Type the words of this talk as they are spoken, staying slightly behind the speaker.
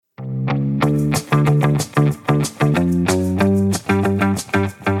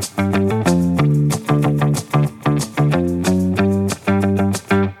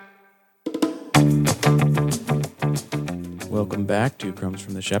Roams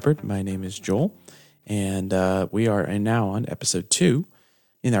from the Shepherd. My name is Joel, and we are now on episode 2.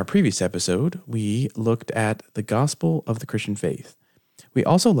 In our previous episode, we looked at the gospel of the Christian faith. We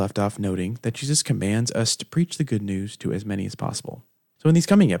also left off noting that Jesus commands us to preach the good news to as many as possible. So in these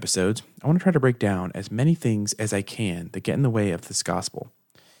coming episodes, I want to try to break down as many things as I can that get in the way of this gospel.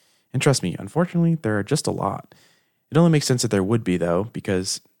 And trust me, unfortunately, there are just a lot. It only makes sense that there would be, though,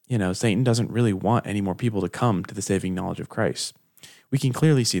 because Satan doesn't really want any more people to come to the saving knowledge of Christ. We can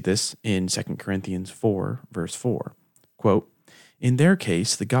clearly see this in 2 Corinthians 4, verse 4. Quote, "In their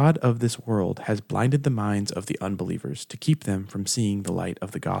case, the God of this world has blinded the minds of the unbelievers to keep them from seeing the light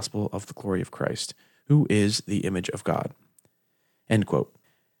of the gospel of the glory of Christ, who is the image of God." End quote.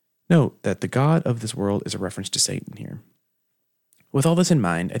 Note that the God of this world is a reference to Satan here. With all this in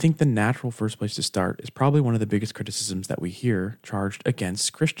mind, I think the natural first place to start is probably one of the biggest criticisms that we hear charged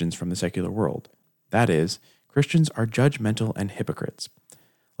against Christians from the secular world. That is, Christians are judgmental and hypocrites.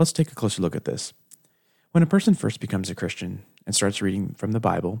 Let's take a closer look at this. When a person first becomes a Christian and starts reading from the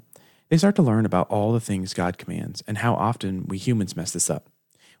Bible, they start to learn about all the things God commands and how often we humans mess this up.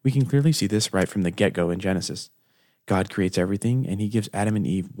 We can clearly see this right from the get-go in Genesis. God creates everything, and he gives Adam and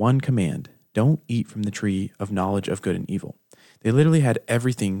Eve one command: don't eat from the tree of knowledge of good and evil. They literally had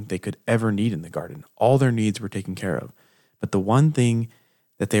everything they could ever need in the garden. All their needs were taken care of. But the one thing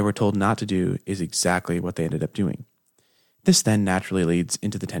that they were told not to do is exactly what they ended up doing. This then naturally leads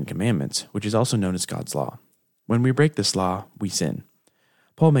into the Ten Commandments, which is also known as God's law. When we break this law, we sin.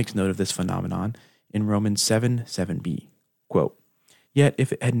 Paul makes note of this phenomenon in Romans 7:7b. Quote, "Yet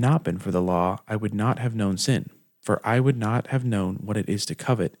if it had not been for the law, I would not have known sin. For I would not have known what it is to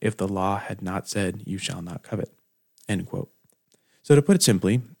covet if the law had not said, 'You shall not covet.'" End quote. So to put it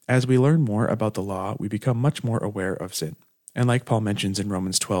simply, as we learn more about the law, we become much more aware of sin. And like Paul mentions in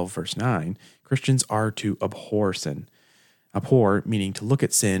Romans 12, verse 9, Christians are to abhor sin. Abhor meaning to look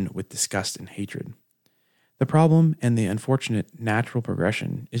at sin with disgust and hatred. The problem and the unfortunate natural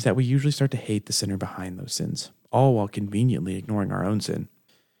progression is that we usually start to hate the sinner behind those sins, all while conveniently ignoring our own sin.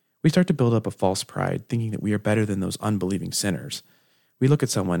 We start to build up a false pride, thinking that we are better than those unbelieving sinners. We look at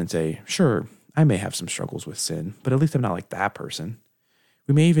someone and say, sure, I may have some struggles with sin, but at least I'm not like that person.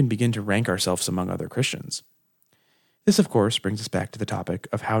 We may even begin to rank ourselves among other Christians. This, of course, brings us back to the topic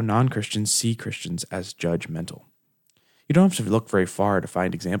of how non-Christians see Christians as judgmental. You don't have to look very far to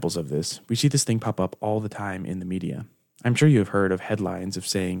find examples of this. We see this thing pop up all the time in the media. I'm sure you have heard of headlines of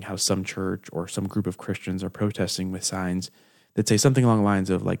saying how some church or some group of Christians are protesting with signs that say something along the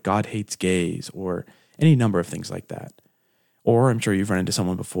lines of like God hates gays or any number of things like that. Or I'm sure you've run into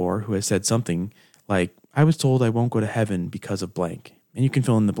someone before who has said something like, I was told I won't go to heaven because of blank. And you can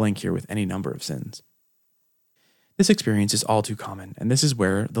fill in the blank here with any number of sins. This experience is all too common, and this is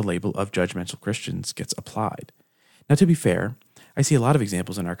where the label of judgmental Christians gets applied. Now, to be fair, I see a lot of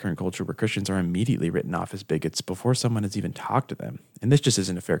examples in our current culture where Christians are immediately written off as bigots before someone has even talked to them, and this just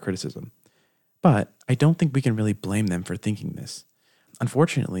isn't a fair criticism. But I don't think we can really blame them for thinking this.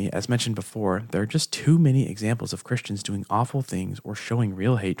 Unfortunately, as mentioned before, there are just too many examples of Christians doing awful things or showing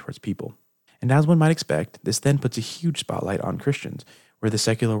real hate towards people. And as one might expect, this then puts a huge spotlight on Christians, where the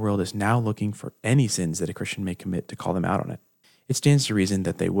secular world is now looking for any sins that a Christian may commit to call them out on it. It stands to reason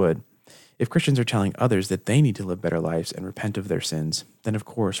that they would. If Christians are telling others that they need to live better lives and repent of their sins, then of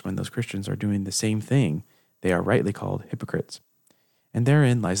course when those Christians are doing the same thing, they are rightly called hypocrites. And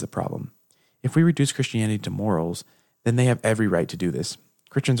therein lies the problem. If we reduce Christianity to morals, then they have every right to do this.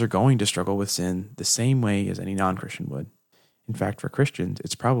 Christians are going to struggle with sin the same way as any non-Christian would. In fact, for Christians,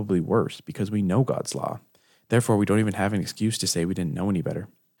 it's probably worse because we know God's law. Therefore, we don't even have an excuse to say we didn't know any better.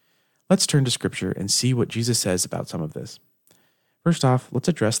 Let's turn to Scripture and see what Jesus says about some of this. First off, let's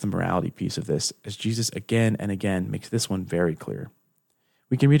address the morality piece of this, as Jesus again and again makes this one very clear.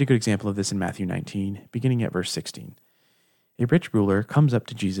 We can read a good example of this in Matthew 19, beginning at verse 16. A rich ruler comes up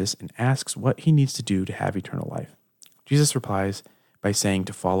to Jesus and asks what he needs to do to have eternal life. Jesus replies by saying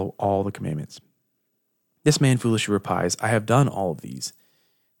to follow all the commandments. This man foolishly replies, I have done all of these.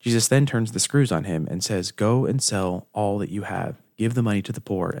 Jesus then turns the screws on him and says, go and sell all that you have, give the money to the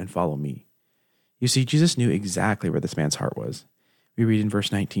poor, and follow me. You see, Jesus knew exactly where this man's heart was. We read in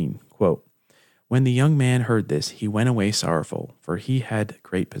verse 19, quote, when the young man heard this, he went away sorrowful, for he had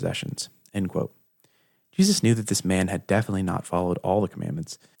great possessions, end quote. Jesus knew that this man had definitely not followed all the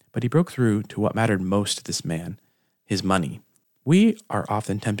commandments, but he broke through to what mattered most to this man, his money. We are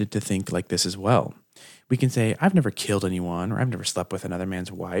often tempted to think like this as well. We can say, I've never killed anyone, or I've never slept with another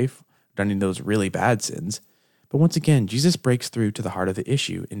man's wife, done any of those really bad sins. But once again, Jesus breaks through to the heart of the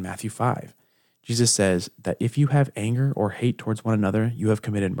issue in Matthew 5. Jesus says that if you have anger or hate towards one another, you have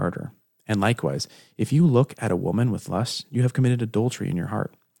committed murder. And likewise, if you look at a woman with lust, you have committed adultery in your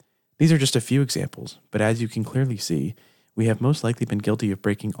heart. These are just a few examples, but as you can clearly see, we have most likely been guilty of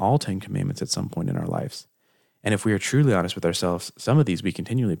breaking all 10 commandments at some point in our lives. And if we are truly honest with ourselves, some of these we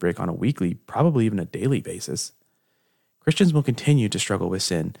continually break on a weekly, probably even a daily basis. Christians will continue to struggle with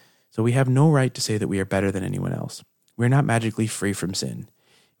sin, so we have no right to say that we are better than anyone else. We are not magically free from sin.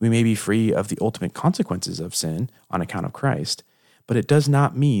 We may be free of the ultimate consequences of sin on account of Christ, but it does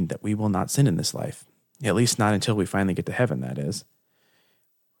not mean that we will not sin in this life, at least not until we finally get to heaven, that is.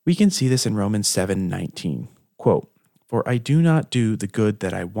 We can see this in Romans 7:19. Quote, "For I do not do the good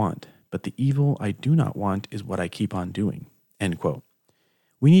that I want, but the evil I do not want is what I keep on doing." End quote.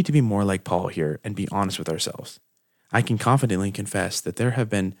 We need to be more like Paul here and be honest with ourselves. I can confidently confess that there have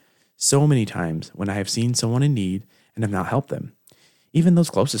been so many times when I have seen someone in need and have not helped them, even those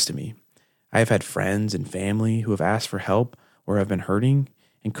closest to me. I have had friends and family who have asked for help or have been hurting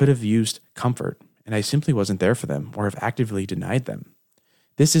and could have used comfort, and I simply wasn't there for them or have actively denied them.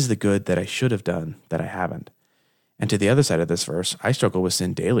 This is the good that I should have done that I haven't. And to the other side of this verse, I struggle with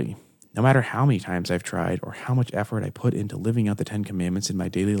sin daily. No matter how many times I've tried or how much effort I put into living out the 10 commandments in my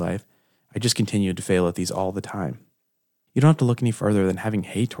daily life, I just continue to fail at these all the time. You don't have to look any further than having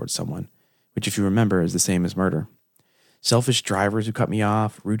hate towards someone, which if you remember is the same as murder. Selfish drivers who cut me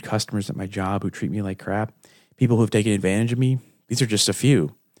off, rude customers at my job who treat me like crap, people who have taken advantage of me, these are just a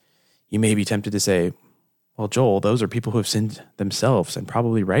few. You may be tempted to say, well, Joel, those are people who have sinned themselves and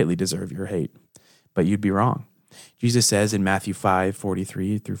probably rightly deserve your hate. But you'd be wrong. Jesus says in Matthew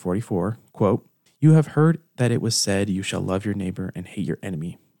 5:43 through 44, quote, "You have heard that it was said, you shall love your neighbor and hate your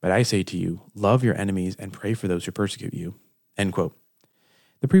enemy. But I say to you, love your enemies and pray for those who persecute you." End quote.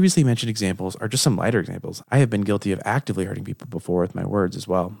 The previously mentioned examples are just some lighter examples. I have been guilty of actively hurting people before with my words as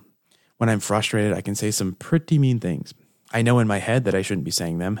well. When I'm frustrated, I can say some pretty mean things. I know in my head that I shouldn't be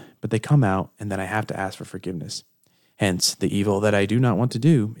saying them, but they come out and then I have to ask for forgiveness. Hence, the evil that I do not want to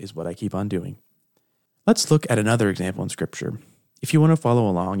do is what I keep on doing. Let's look at another example in Scripture. If you want to follow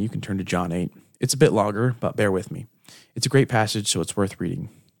along, you can turn to John 8. It's a bit longer, but bear with me. It's a great passage, so it's worth reading.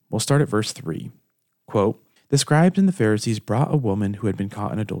 We'll start at verse 3. Quote, "The scribes and the Pharisees brought a woman who had been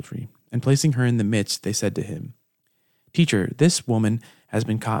caught in adultery, and placing her in the midst, they said to him, 'Teacher, this woman has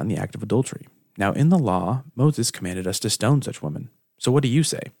been caught in the act of adultery. Now in the law, Moses commanded us to stone such women. So what do you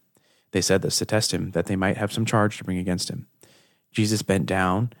say?' They said this to test him, that they might have some charge to bring against him. Jesus bent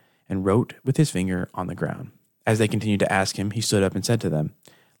down and wrote with his finger on the ground. As they continued to ask him, he stood up and said to them,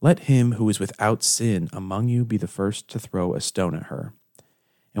 'Let him who is without sin among you be the first to throw a stone at her.'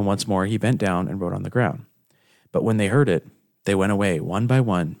 And once more he bent down and wrote on the ground. But when they heard it, they went away one by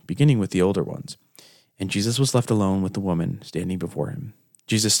one, beginning with the older ones. And Jesus was left alone with the woman standing before him.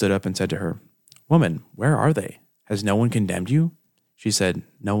 Jesus stood up and said to her, 'Woman, where are they? Has no one condemned you?' She said,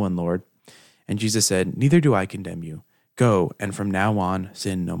 'No one, Lord.' And Jesus said, 'Neither do I condemn you. Go, and from now on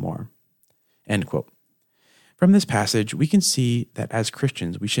sin no more.'" End quote. From this passage, we can see that as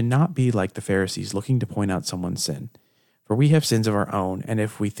Christians, we should not be like the Pharisees looking to point out someone's sin. For we have sins of our own, and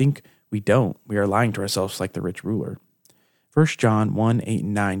if we think we don't, we are lying to ourselves like the rich ruler. 1 John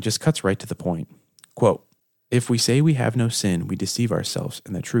 1:8-9 just cuts right to the point. Quote, "If we say we have no sin, we deceive ourselves,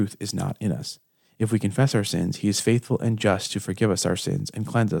 and the truth is not in us. If we confess our sins, he is faithful and just to forgive us our sins and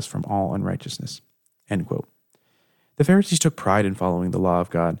cleanse us from all unrighteousness." End quote. The Pharisees took pride in following the law of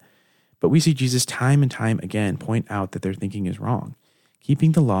God, but we see Jesus time and time again point out that their thinking is wrong.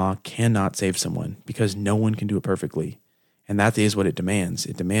 Keeping the law cannot save someone because no one can do it perfectly. And that is what it demands.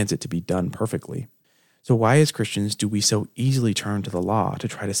 It demands it to be done perfectly. So why as Christians do we so easily turn to the law to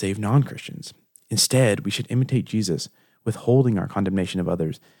try to save non-Christians? Instead, we should imitate Jesus, withholding our condemnation of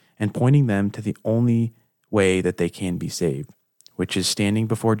others and pointing them to the only way that they can be saved, which is standing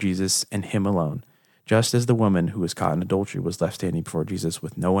before Jesus and him alone, just as the woman who was caught in adultery was left standing before Jesus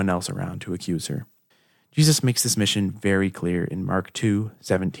with no one else around to accuse her. Jesus makes this mission very clear in Mark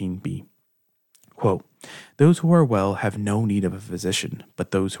 2:17b. Quote, "Those who are well have no need of a physician, but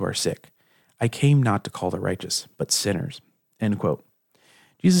those who are sick. I came not to call the righteous, but sinners." End quote.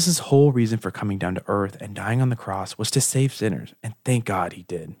 Jesus' whole reason for coming down to earth and dying on the cross was to save sinners, and thank God he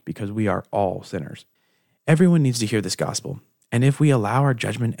did, because we are all sinners. Everyone needs to hear this gospel, and if we allow our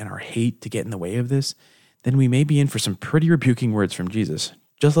judgment and our hate to get in the way of this, then we may be in for some pretty rebuking words from Jesus.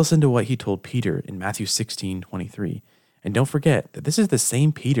 Just listen to what he told Peter in Matthew 16:23. And don't forget that this is the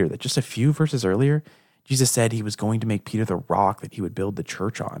same Peter that just a few verses earlier, Jesus said he was going to make Peter the rock that he would build the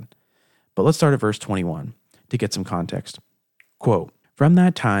church on. But let's start at verse 21 to get some context. Quote, "From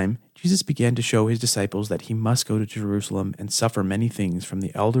that time, Jesus began to show his disciples that he must go to Jerusalem and suffer many things from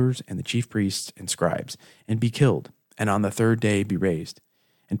the elders and the chief priests and scribes, and be killed, and on the third day be raised.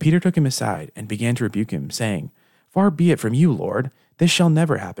 And Peter took him aside and began to rebuke him, saying, "Far be it from you, Lord, this shall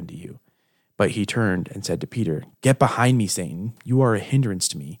never happen to you." But he turned and said to Peter, "Get behind me, Satan. You are a hindrance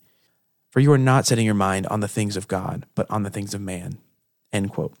to me. For you are not setting your mind on the things of God, but on the things of man."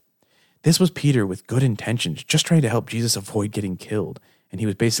 End quote. This was Peter with good intentions, just trying to help Jesus avoid getting killed. And he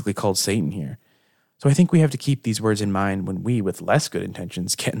was basically called Satan here. So I think we have to keep these words in mind when we, with less good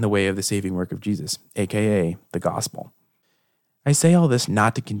intentions, get in the way of the saving work of Jesus, aka the gospel. I say all this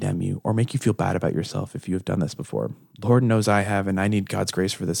not to condemn you or make you feel bad about yourself if you have done this before. Lord knows I have, and I need God's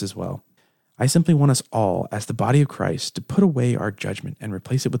grace for this as well. I simply want us all, as the body of Christ, to put away our judgment and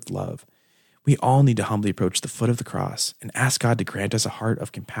replace it with love. We all need to humbly approach the foot of the cross and ask God to grant us a heart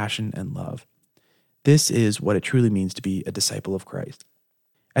of compassion and love. This is what it truly means to be a disciple of Christ.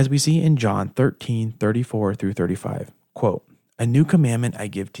 As we see in John 13:34 through 35, quote, "A new commandment I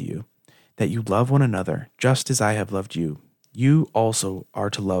give to you, that you love one another just as I have loved you. You also are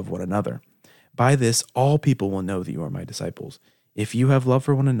to love one another. By this, all people will know that you are my disciples, if you have love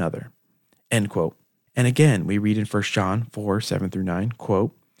for one another." End quote. And again, we read in 1 John 4:7 through 9,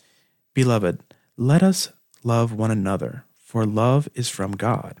 quote, "Beloved, let us love one another, for love is from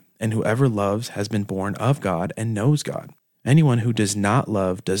God, and whoever loves has been born of God and knows God. Anyone who does not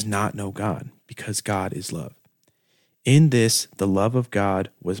love does not know God, because God is love. In this, the love of God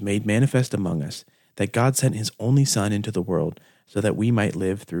was made manifest among us, that God sent his only Son into the world so that we might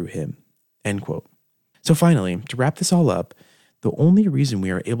live through him." End quote. So finally, to wrap this all up, the only reason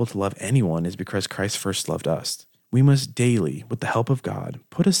we are able to love anyone is because Christ first loved us. We must daily, with the help of God,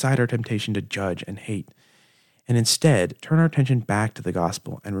 put aside our temptation to judge and hate, and instead turn our attention back to the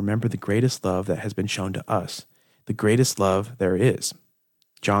gospel and remember the greatest love that has been shown to us, the greatest love there is.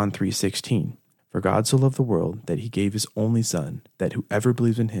 John 3:16, "For God so loved the world that he gave his only Son, that whoever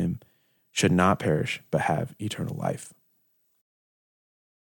believes in him should not perish but have eternal life."